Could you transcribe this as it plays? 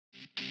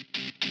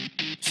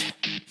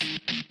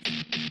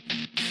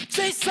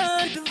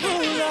Jason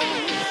Derulo.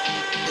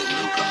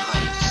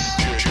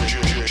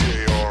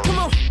 Come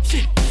on,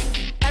 shit.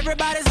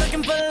 Everybody's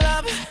looking for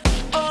love.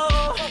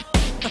 Oh,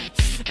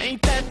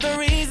 ain't that the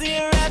reason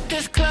you're at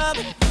this club?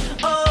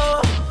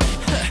 Oh,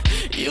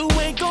 you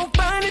ain't gon'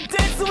 find a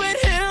dance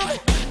with him.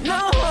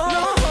 No,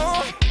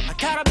 I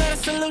got a better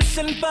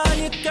solution for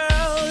you, girl.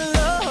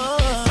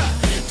 Oh,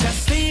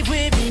 just leave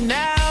with me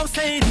now.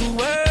 Say the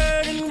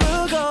word and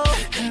we'll go.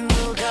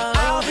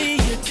 I'll be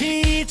your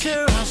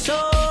teacher. I'll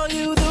show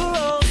you the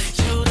ropes.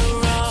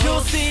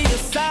 You'll see a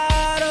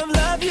side of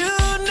love you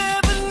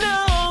never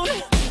known.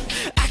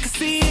 I can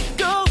see it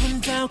going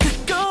down,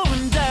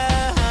 going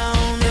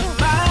down. In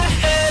my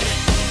head,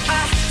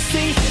 I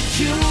see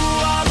you.